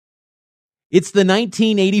It's the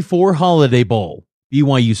 1984 Holiday Bowl,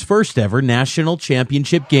 BYU's first ever national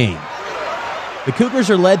championship game. The Cougars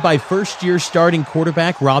are led by first-year starting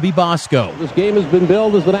quarterback Robbie Bosco. This game has been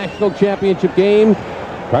billed as the national championship game,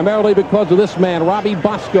 primarily because of this man, Robbie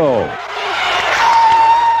Bosco.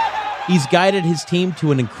 He's guided his team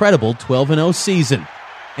to an incredible 12-0 season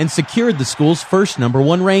and secured the school's first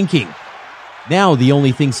 #1 ranking. Now the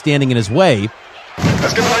only thing standing in his way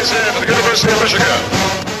Let's get the lights in for the University of Michigan.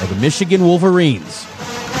 Are the Michigan Wolverines.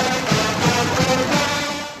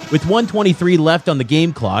 With 1:23 left on the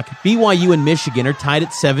game clock, BYU and Michigan are tied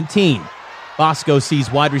at 17. Bosco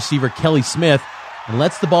sees wide receiver Kelly Smith and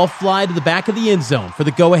lets the ball fly to the back of the end zone for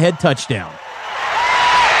the go-ahead touchdown.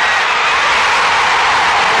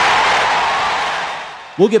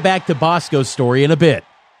 We'll get back to Bosco's story in a bit.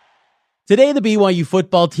 Today, the BYU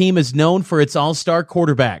football team is known for its all-star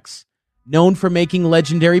quarterbacks, known for making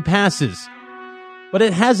legendary passes. But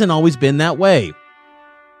it hasn't always been that way.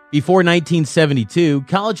 Before 1972,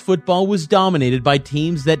 college football was dominated by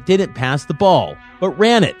teams that didn't pass the ball, but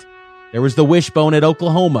ran it. There was the wishbone at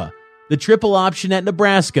Oklahoma, the triple option at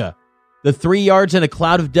Nebraska, the 3 yards and a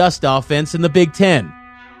cloud of dust offense in the Big Ten.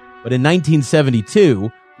 But in 1972,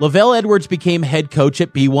 LaVell Edwards became head coach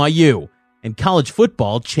at BYU, and college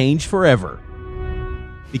football changed forever.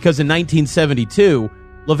 Because in 1972,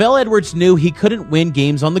 LaVell Edwards knew he couldn't win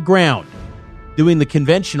games on the ground. Doing the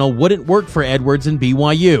conventional wouldn't work for Edwards and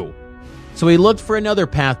BYU, so he looked for another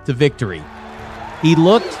path to victory. He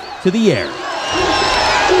looked to the air.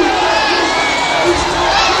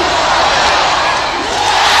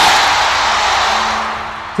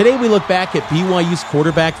 Today we look back at BYU's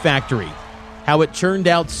quarterback factory, how it churned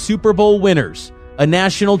out Super Bowl winners, a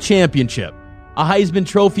national championship, a Heisman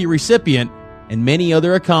Trophy recipient, and many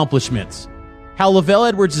other accomplishments. How LaVell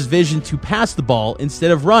Edwards' vision to pass the ball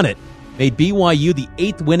instead of run it made BYU the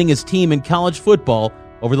 8th winningest team in college football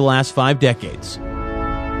over the last 5 decades.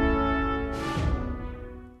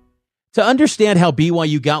 To understand how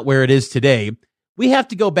BYU got where it is today, we have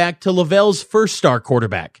to go back to LaVell's first star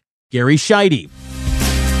quarterback, Gary Sheide.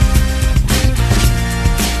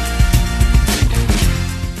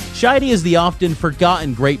 Sheide is the often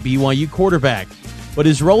forgotten great BYU quarterback, but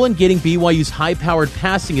his role in getting BYU's high-powered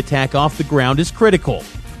passing attack off the ground is critical.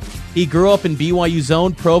 He grew up in BYU's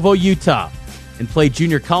own Provo, Utah, and played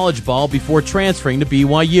junior college ball before transferring to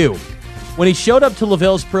BYU. When he showed up to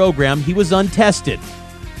LaVell's program, he was untested.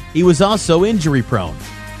 He was also injury-prone.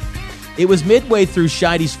 It was midway through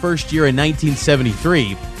Scheide's first year in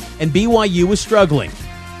 1973, and BYU was struggling.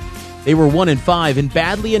 They were 1-5 and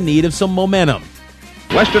badly in need of some momentum.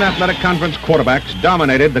 Western Athletic Conference quarterbacks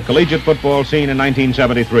dominated the collegiate football scene in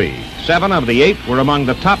 1973. 7 of the 8 were among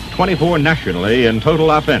the top 24 nationally in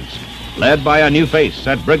total offense, led by a new face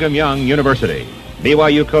at Brigham Young University.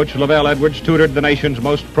 BYU coach LaVell Edwards tutored the nation's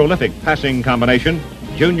most prolific passing combination,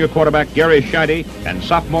 junior quarterback Gary Sheide and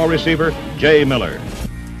sophomore receiver Jay Miller.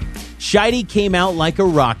 Sheide came out like a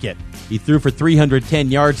rocket. He threw for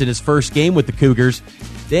 310 yards in his first game with the Cougars.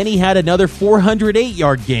 Then he had another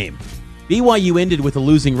 408-yard game. BYU ended with a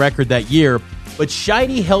losing record that year, but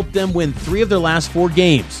Sheide helped them win 3 of their last 4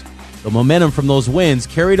 games. The momentum from those wins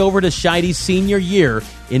carried over to Scheide's senior year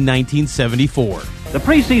in 1974. The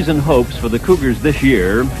preseason hopes for the Cougars this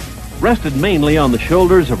year rested mainly on the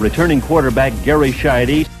shoulders of returning quarterback Gary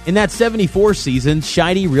Sheide. In that 74 season,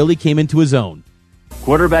 Sheide really came into his own.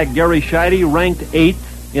 Quarterback Gary Sheide ranked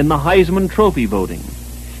 8th in the Heisman Trophy voting.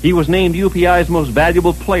 He was named UPI's most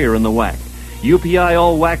valuable player in the WAC. UPI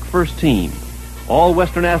All-WAC First Team,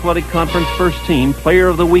 All-Western Athletic Conference First Team, Player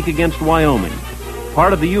of the Week against Wyoming,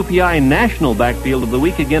 part of the UPI National Backfield of the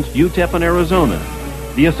Week against UTEP and Arizona.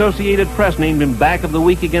 The Associated Press named him Back of the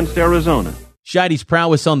Week against Arizona. Scheide's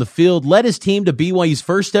prowess on the field led his team to BYU's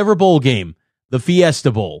first ever bowl game, the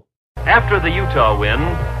Fiesta Bowl. After the Utah win,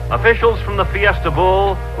 officials from the Fiesta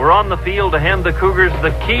Bowl were on the field to hand the Cougars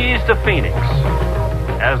the keys to Phoenix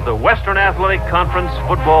as the Western Athletic Conference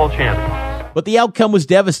football champions. But the outcome was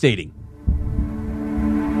devastating.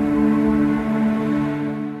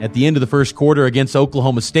 At the end of the first quarter against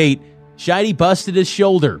Oklahoma State, Sheide busted his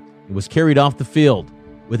shoulder and was carried off the field.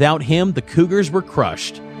 Without him, the Cougars were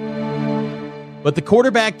crushed. But the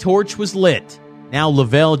quarterback torch was lit. Now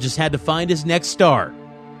LaVell just had to find his next star.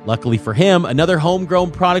 Luckily for him, another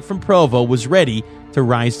homegrown product from Provo was ready to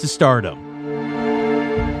rise to stardom.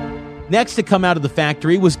 Next to come out of the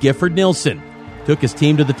factory was Gifford Nilsson. Took his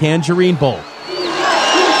team to the Tangerine Bowl.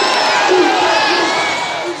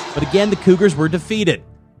 But again, the Cougars were defeated.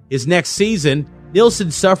 His next season, Nilsson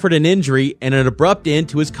suffered an injury and an abrupt end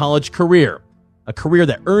to his college career, a career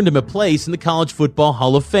that earned him a place in the College Football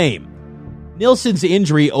Hall of Fame. Nielsen's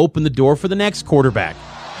injury opened the door for the next quarterback,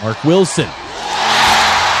 Mark Wilson.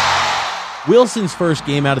 Wilson's first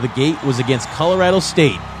game out of the gate was against Colorado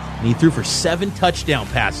State, and he threw for 7 touchdown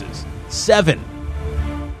passes. 7.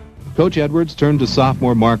 Coach Edwards turned to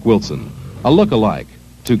sophomore Mark Wilson, a look-alike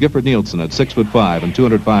to Gifford Nielsen at 6'5" and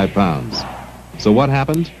 205 pounds. So what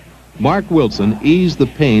happened? Mark Wilson eased the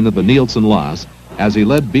pain of the Nielsen loss as he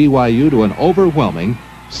led BYU to an overwhelming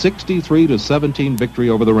 63-17 victory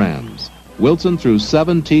over the Rams. Wilson threw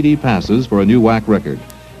 7 TD passes for a new WAC record.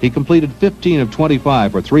 He completed 15 of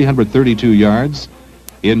 25 for 332 yards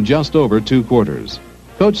in just over 2 quarters.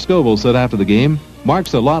 Coach Scoville said after the game,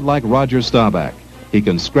 Mark's a lot like Roger Staubach. He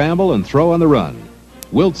can scramble and throw on the run.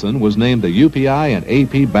 Wilson was named the UPI and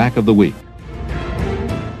AP Back of the Week.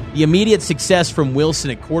 The immediate success from Wilson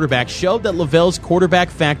at quarterback showed that Lavelle's quarterback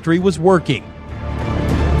factory was working.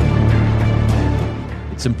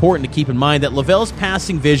 It's important to keep in mind that Lavelle's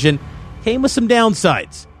passing vision came with some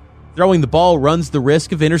downsides. Throwing the ball runs the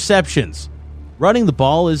risk of interceptions. Running the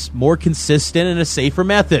ball is more consistent and a safer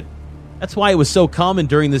method. That's why it was so common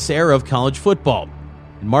during this era of college football.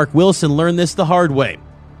 And Mark Wilson learned this the hard way.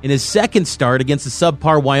 In his second start against the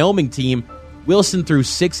subpar Wyoming team, Wilson threw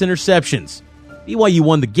 6 interceptions. BYU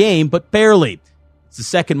won the game, but barely. It's the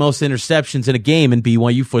second most interceptions in a game in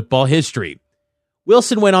BYU football history.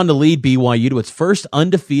 Wilson went on to lead BYU to its first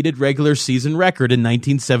undefeated regular season record in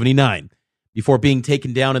 1979, before being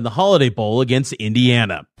taken down in the Holiday Bowl against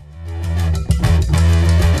Indiana.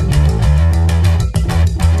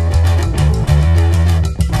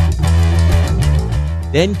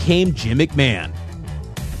 Then came Jim McMahon,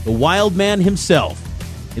 the wild man himself.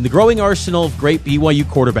 In the growing arsenal of great BYU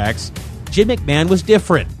quarterbacks, Jim McMahon was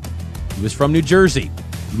different. He was from New Jersey.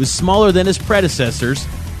 He was smaller than his predecessors.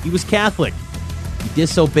 He was Catholic. He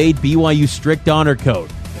disobeyed BYU's strict honor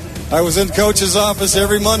code. I was in Coach's office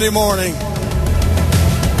every Monday morning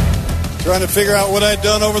trying to figure out what I'd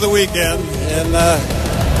done over the weekend. And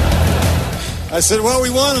I said, well, we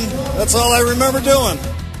won. That's all I remember doing.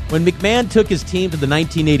 When McMahon took his team to the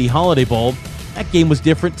 1980 Holiday Bowl, that game was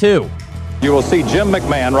different too. You will see Jim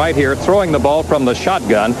McMahon right here throwing the ball from the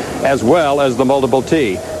shotgun as well as the multiple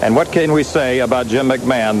tee. And what can we say about Jim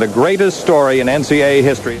McMahon, the greatest story in NCAA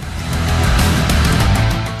history?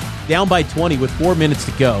 Down by 20 with 4 minutes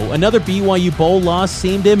to go, another BYU Bowl loss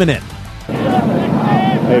seemed imminent.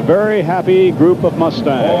 A very happy group of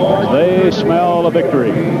Mustangs. They smell a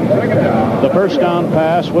victory. The first down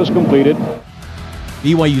pass was completed.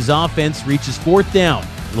 BYU's offense reaches 4th down.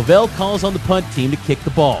 Lavelle calls on the punt team to kick the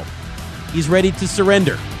ball. He's ready to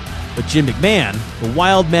surrender. But Jim McMahon, the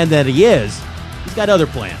wild man that he is, he's got other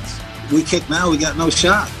plans. We kick now, we got no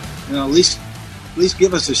shot. You know, at least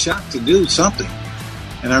give us a shot to do something.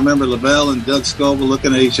 And I remember Lavelle and Doug Scoville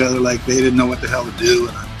looking at each other like they didn't know what the hell to do.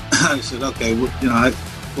 And I said, okay,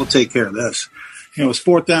 we'll take care of this. You know, it was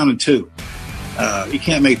 4th down and 2. You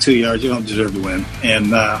can't make 2 yards. You don't deserve to win.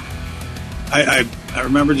 And I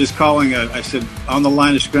remember just calling, I said, on the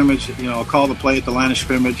line of scrimmage, you know, I'll call the play at the line of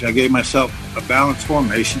scrimmage. I gave myself a balanced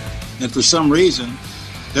formation. And for some reason,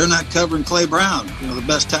 they're not covering Clay Brown, you know, the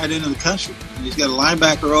best tight end in the country. And he's got a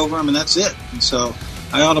linebacker over him, and that's it. And so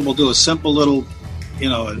I audible do a simple little, you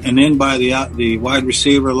know, an in by the wide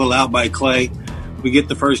receiver, a little out by Clay. We get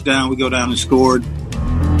the first down. We go down and scored.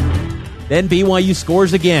 Then BYU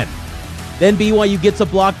scores again. Then BYU gets a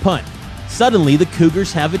block punt. Suddenly, the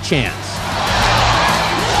Cougars have a chance.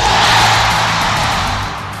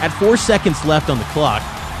 At 4 seconds left on the clock,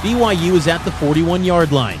 BYU is at the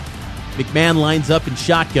 41-yard line. McMahon lines up in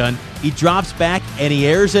shotgun. He drops back, and he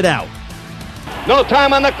airs it out. No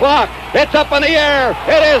time on the clock. It's up in the air.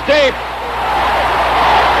 It is deep.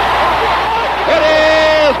 It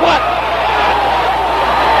is what?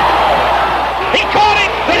 He caught it.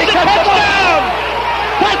 It's a touchdown.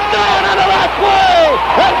 Touchdown on the last play.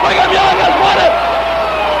 And Brigham Young has won it.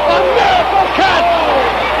 A miracle catch.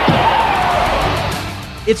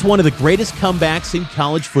 It's one of the greatest comebacks in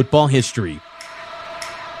college football history.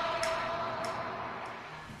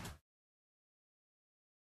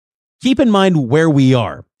 Keep in mind where we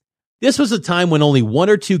are. This was a time when only 1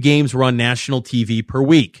 or 2 games were on national TV per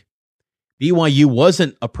week. BYU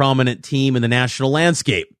wasn't a prominent team in the national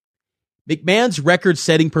landscape. McMahon's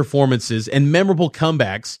record-setting performances and memorable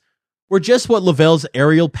comebacks were just what Lavelle's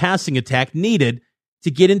aerial passing attack needed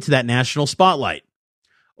to get into that national spotlight.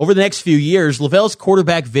 Over the next few years, Lavelle's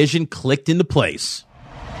quarterback vision clicked into place.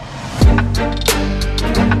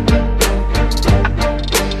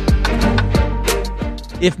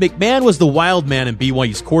 If McMahon was the wild man in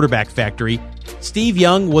BYU's quarterback factory, Steve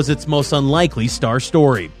Young was its most unlikely star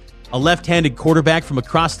story. A left-handed quarterback from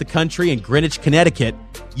across the country in Greenwich, Connecticut,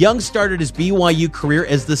 Young started his BYU career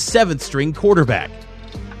as the 7th-string quarterback.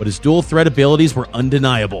 But his dual-threat abilities were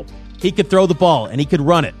undeniable. He could throw the ball, and he could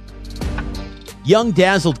run it. Young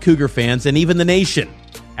dazzled Cougar fans and even the nation.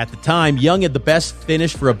 At the time, Young had the best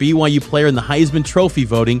finish for a BYU player in the Heisman Trophy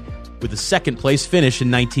voting with a second-place finish in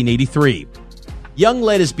 1983. Young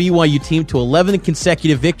led his BYU team to 11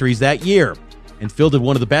 consecutive victories that year and fielded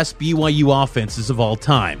one of the best BYU offenses of all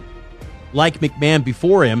time. Like McMahon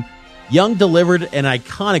before him, Young delivered an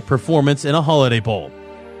iconic performance in a Holiday Bowl.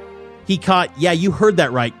 He caught, yeah, you heard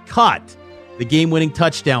that right, caught the game-winning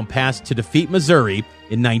touchdown pass to defeat Missouri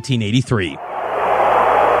in 1983.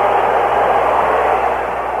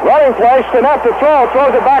 Running play, Stinnett to throw,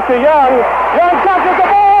 throws it back to Young. Young catches the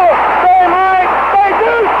ball. They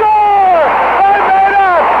do score. They made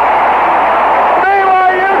it.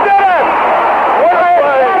 BYU did it. What a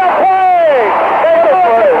play. They threw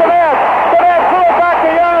it to Stinnett. Stinnett threw it back to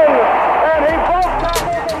Young, and he broke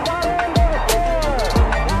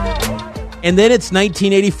down. And then it's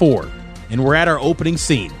 1984, and we're at our opening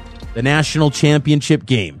scene, the national championship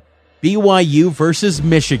game, BYU versus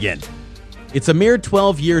Michigan. It's a mere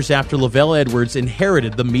 12 years after LaVell Edwards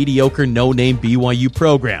inherited the mediocre no-name BYU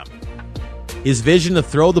program. His vision to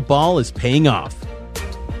throw the ball is paying off.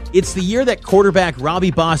 It's the year that quarterback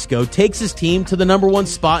Robbie Bosco takes his team to the number 1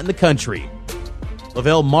 spot in the country.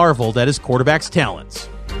 LaVell marveled at his quarterback's talents.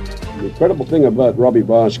 The incredible thing about Robbie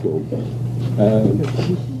Bosco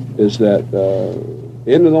is that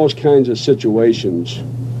in those kinds of situations,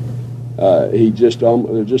 he just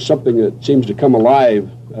there's just something that seems to come alive.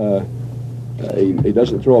 He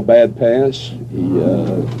doesn't throw a bad pass.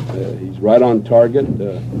 He's right on target,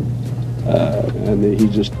 and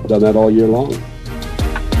he's just done that all year long.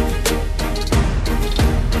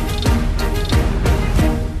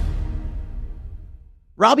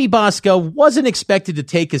 Robbie Bosco wasn't expected to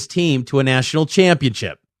take his team to a national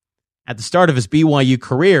championship. At the start of his BYU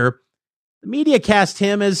career, the media cast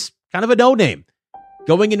him as kind of a no-name.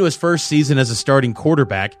 Going into his first season as a starting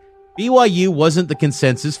quarterback, BYU wasn't the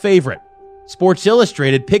consensus favorite. Sports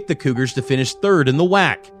Illustrated picked the Cougars to finish 3rd in the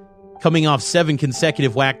WAC. Coming off 7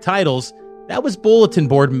 consecutive WAC titles, that was bulletin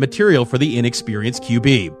board material for the inexperienced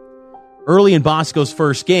QB. Early in Bosco's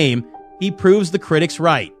first game, he proves the critics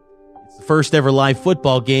right. It's the first ever live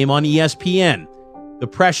football game on ESPN. The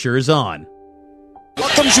pressure is on.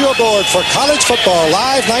 Welcomes you aboard for college football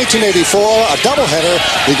live 1984, a doubleheader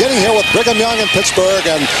beginning here with Brigham Young in Pittsburgh,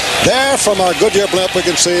 and there from our Goodyear blimp we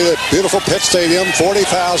can see the beautiful Pitt Stadium,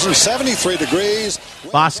 40,000, 73 degrees.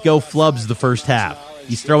 Bosco flubs the first half.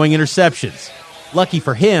 He's throwing interceptions. Lucky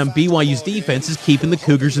for him, BYU's defense is keeping the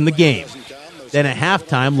Cougars in the game. Then at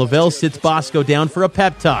halftime, LaVell sits Bosco down for a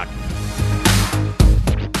pep talk.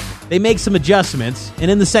 They make some adjustments, and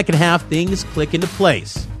in the second half, things click into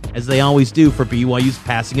place, as they always do for BYU's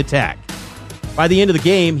passing attack. By the end of the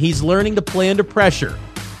game, he's learning to play under pressure.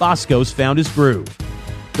 Bosco's found his groove.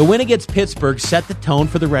 The win against Pittsburgh set the tone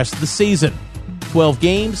for the rest of the season. 12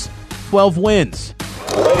 games, 12 wins.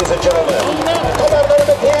 Ladies and gentlemen, come on, let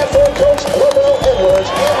him again for Coach LaVell Edwards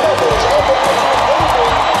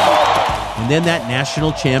and then that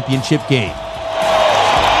national championship game.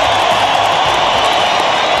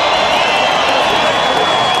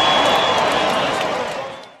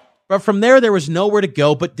 But from there was nowhere to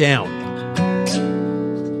go but down.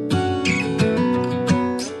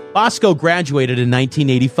 Bosco graduated in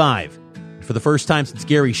 1985. For the first time since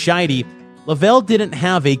Gary Scheide, LaVell didn't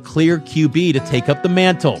have a clear QB to take up the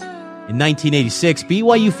mantle. In 1986,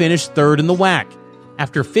 BYU finished 3rd in the WAC.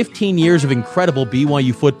 After 15 years of incredible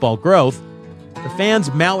BYU football growth, the fans'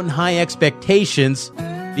 mountain-high expectations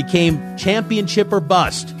became championship or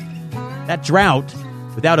bust. That drought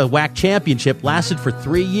without a WAC championship lasted for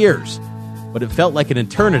 3 years, but it felt like an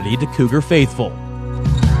eternity to Cougar faithful.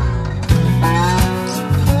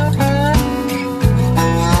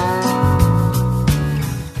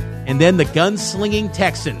 And then the gunslinging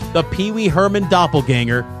Texan, the Pee Wee Herman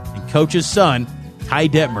doppelganger, and coach's son, Ty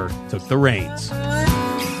Detmer, took the reins.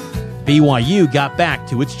 BYU got back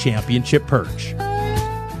to its championship perch.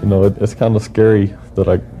 You know, it's kind of scary that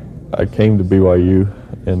I came to BYU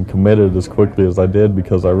and committed as quickly as I did,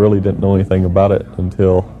 because I really didn't know anything about it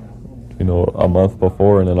until, a month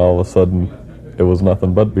before, and then all of a sudden it was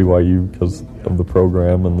nothing but BYU because of the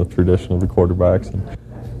program and the tradition of the quarterbacks.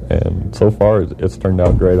 And so far, it's turned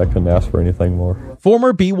out great. I couldn't ask for anything more.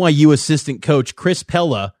 Former BYU assistant coach Chris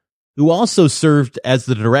Pella, who also served as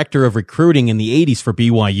the director of recruiting in the 80s for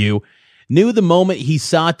BYU, knew the moment he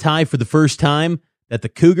saw Ty for the first time that the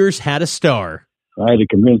Cougars had a star. I had to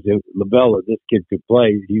convince LaVell that this kid could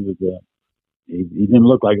play. He He didn't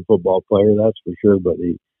look like a football player, that's for sure, but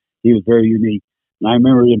he was very unique. And I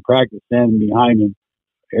remember in practice standing behind him.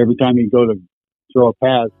 Every time he'd go to throw a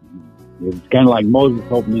pass, it was kind of like Moses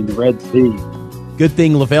opening the Red Sea. Good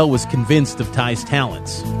thing Lavelle was convinced of Ty's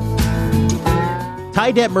talents.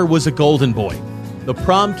 Ty Detmer was a golden boy, the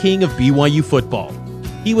prom king of BYU football.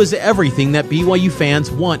 He was everything that BYU fans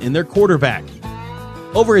want in their quarterback.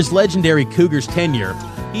 Over his legendary Cougars tenure,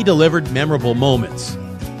 he delivered memorable moments.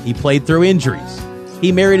 He played through injuries.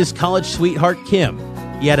 He married his college sweetheart, Kim.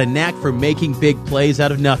 He had a knack for making big plays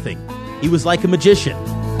out of nothing. He was like a magician.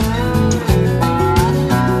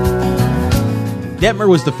 Detmer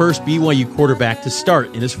was the first BYU quarterback to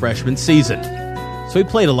start in his freshman season, so he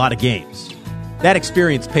played a lot of games. That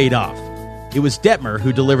experience paid off. It was Detmer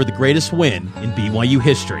who delivered the greatest win in BYU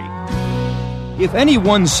history. If any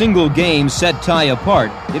one single game set Ty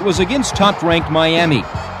apart, it was against top-ranked Miami.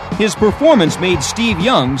 His performance made Steve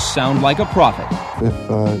Young sound like a prophet.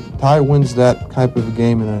 If Ty wins that type of a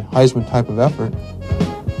game in a Heisman type of effort,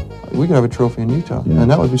 we could have a trophy in Utah. Yeah.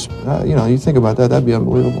 And that would be, you think about that, that'd be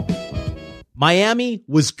unbelievable. Miami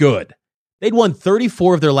was good. They'd won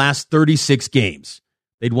 34 of their last 36 games.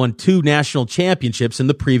 They'd won 2 national championships in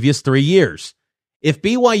the previous 3 years. If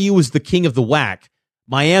BYU was the king of the WAC,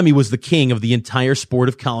 Miami was the king of the entire sport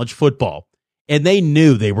of college football. And they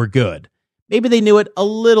knew they were good. Maybe they knew it a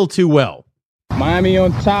little too well. Miami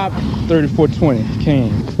on top, 34-20,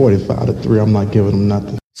 king. 45-3, I'm not giving them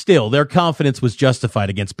nothing. Still, their confidence was justified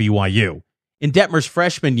against BYU. In Detmer's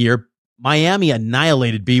freshman year, Miami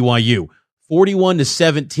annihilated BYU,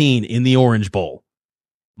 41-17 in the Orange Bowl.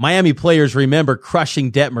 Miami players remember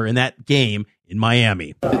crushing Detmer in that game in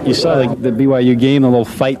Miami. You saw the BYU game, the little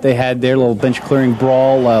fight they had there, a little bench clearing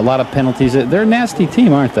brawl, a lot of penalties. They're a nasty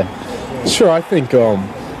team, aren't they? Sure, I think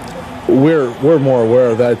we're more aware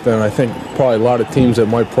of that than I think probably a lot of teams that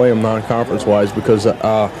might play them non-conference wise, because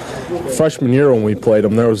freshman year when we played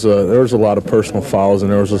them, there was a lot of personal fouls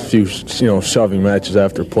and there was a few shoving matches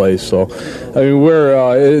after plays. So I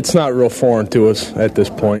mean it's not real foreign to us at this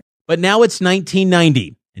point. But now it's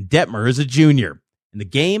 1990 and Detmer is a junior and the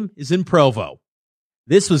game is in Provo.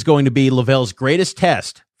 This was going to be Lavelle's greatest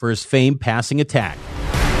test for his famed passing attack.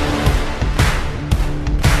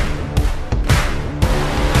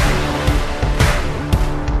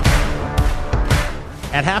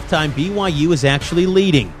 At halftime, BYU is actually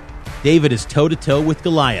leading. David is toe-to-toe with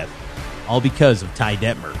Goliath, all because of Ty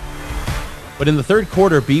Detmer. But in the third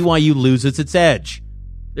quarter, BYU loses its edge.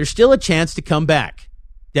 There's still a chance to come back.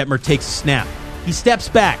 Detmer takes a snap. He steps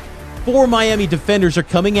back. 4 Miami defenders are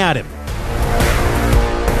coming at him.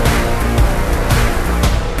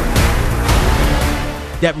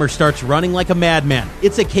 Detmer starts running like a madman.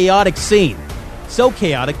 It's a chaotic scene. So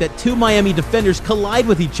chaotic that 2 Miami defenders collide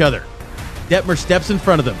with each other. Detmer steps in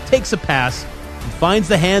front of them, takes a pass, and finds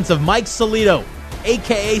the hands of Mike Salito,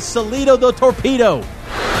 a.k.a. Salito the Torpedo.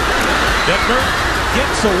 Detmer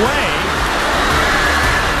gets away.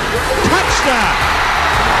 Touchdown!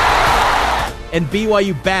 And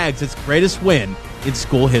BYU bags its greatest win in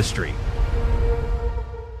school history.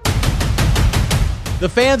 The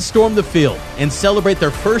fans storm the field and celebrate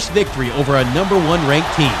their first victory over a number 1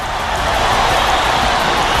 ranked team.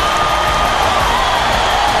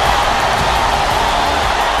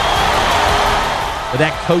 But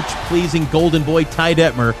that coach-pleasing golden boy Ty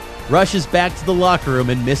Detmer rushes back to the locker room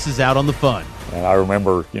and misses out on the fun. And I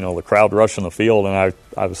remember, the crowd rushing the field, and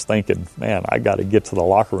I was thinking, man, I got to get to the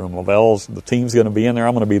locker room. The team's going to be in there.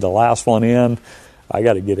 I'm going to be the last one in. I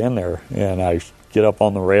got to get in there. And I get up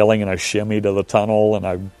on the railing, and I shimmy to the tunnel, and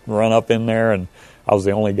I run up in there, and I was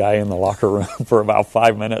the only guy in the locker room for about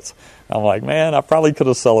 5 minutes. I'm like, man, I probably could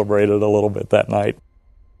have celebrated a little bit that night.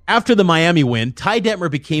 After the Miami win, Ty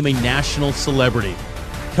Detmer became a national celebrity.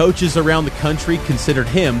 Coaches around the country considered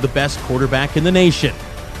him the best quarterback in the nation,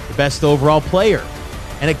 the best overall player,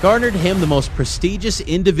 and it garnered him the most prestigious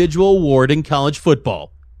individual award in college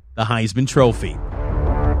football, the Heisman Trophy.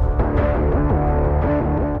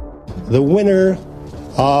 The winner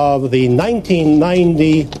of the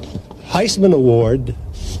 1990 Heisman Award,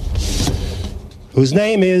 whose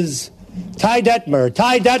name is Ty Detmer.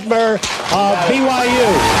 Ty Detmer of BYU.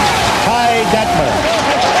 Ty Detmer.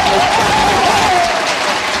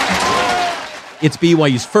 It's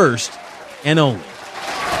BYU's first and only.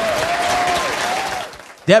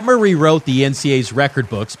 Detmer rewrote the NCAA's record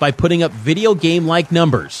books by putting up video game-like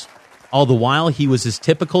numbers. All the while, he was his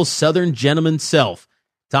typical Southern gentleman self,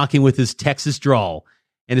 talking with his Texas drawl,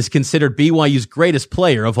 and is considered BYU's greatest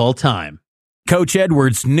player of all time. Coach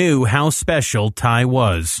Edwards knew how special Ty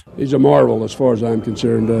was. He's a marvel as far as I'm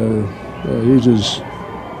concerned. He's as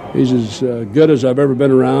He's as good as I've ever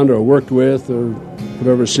been around or worked with or have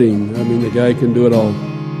ever seen. I mean, the guy can do it all.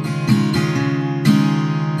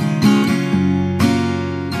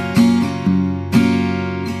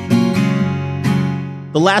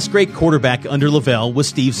 The last great quarterback under Lavelle was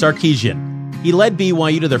Steve Sarkisian. He led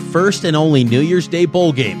BYU to their first and only New Year's Day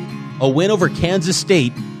bowl game, a win over Kansas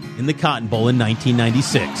State in the Cotton Bowl in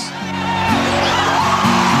 1996.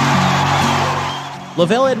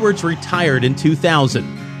 Lavelle Edwards retired in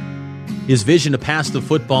 2000. His vision to pass the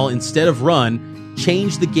football instead of run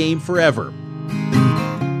changed the game forever.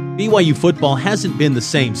 BYU football hasn't been the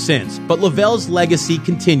same since, but Lavelle's legacy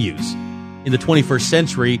continues. In the 21st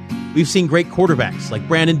century, we've seen great quarterbacks like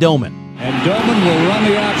Brandon Doman. And Doman will run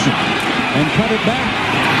the option and cut it back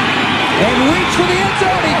and reach for the end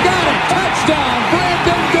zone. He got it. Touchdown,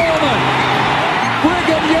 Brandon Doman.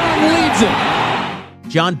 Brigham Young leads it.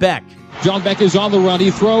 John Beck. John Beck is on the run. He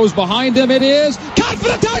throws behind him. It is caught for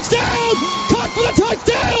the touchdown. Caught for the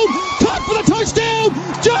touchdown. Caught for the touchdown.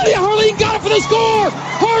 Johnny Harline got it for the score.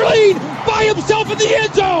 Harline by himself in the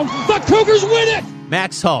end zone. The Cougars win it.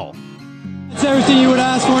 Max Hall. It's everything you would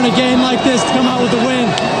ask for in a game like this to come out with a win.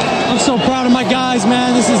 I'm so proud of my guys,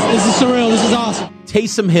 man. This is surreal. This is awesome.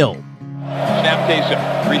 Taysom Hill. Snap Taysom.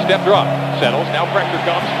 Three-step drop. Settles. Now pressure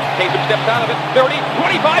comes. Taysom steps out of it. 30,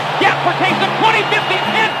 25. Yes for Taysom. 20, 50, 10.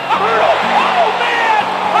 A hurdle. Oh, man.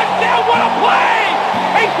 Touchdown. What a play.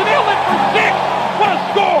 Taysom Hill in for 6. What a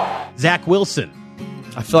score. Zach Wilson.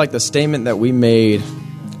 I feel like the statement that we made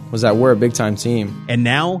was that we're a big-time team. And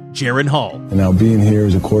now, Jaron Hall. And now being here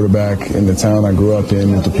as a quarterback in the town I grew up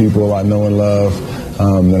in with the people I know and love,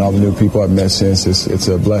 and all the new people I've met since, it's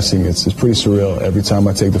a blessing. It's pretty surreal every time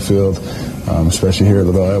I take the field, especially here at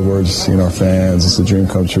Lavelle Edwards, seeing our fans. It's a dream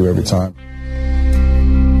come true every time.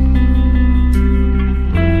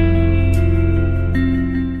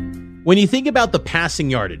 When you think about the passing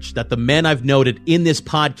yardage that the men I've noted in this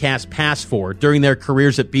podcast pass for during their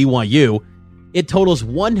careers at BYU, it totals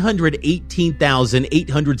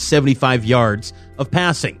 118,875 yards of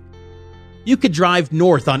passing. You could drive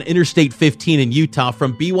north on Interstate 15 in Utah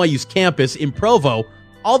from BYU's campus in Provo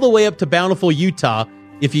all the way up to Bountiful, Utah,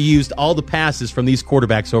 if you used all the passes from these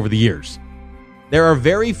quarterbacks over the years. There are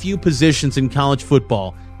very few positions in college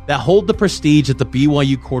football that hold the prestige that the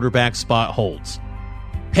BYU quarterback spot holds.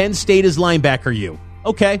 Penn State is linebacker U.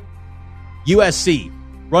 Okay. USC,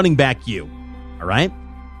 running back U. All right.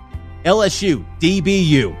 LSU,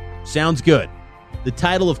 DBU. Sounds good. The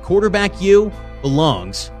title of quarterback U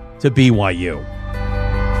belongs to BYU.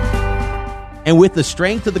 And with the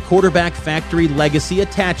strength of the quarterback factory legacy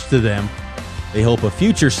attached to them, they hope a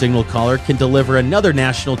future signal caller can deliver another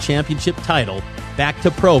national championship title back to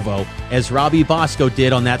Provo, as Robbie Bosco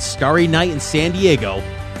did on that starry night in San Diego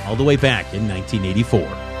all the way back in 1984.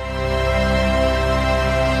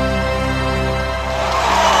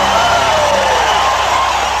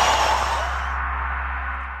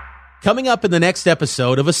 Coming up in the next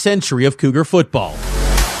episode of A Century of Cougar Football.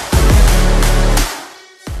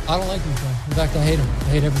 I don't like these guys. In fact, I hate them. I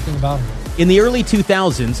hate everything about them. In the early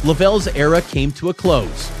 2000s, Lavelle's era came to a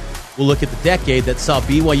close. We'll look at the decade that saw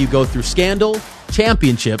BYU go through scandal,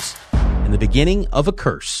 championships, and the beginning of a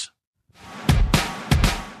curse.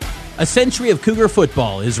 A Century of Cougar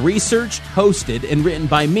Football is researched, hosted, and written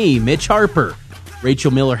by me, Mitch Harper. Rachel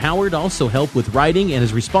Miller Howard also helped with writing and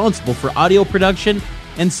is responsible for audio production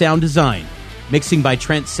and sound design. Mixing by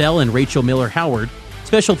Trent Sell and Rachel Miller Howard.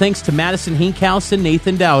 Special thanks to Madison Hinkhouse and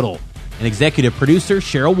Nathan Dowdle. And executive producer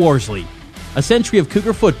Cheryl Worsley. A Century of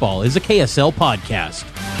Cougar Football is a KSL podcast.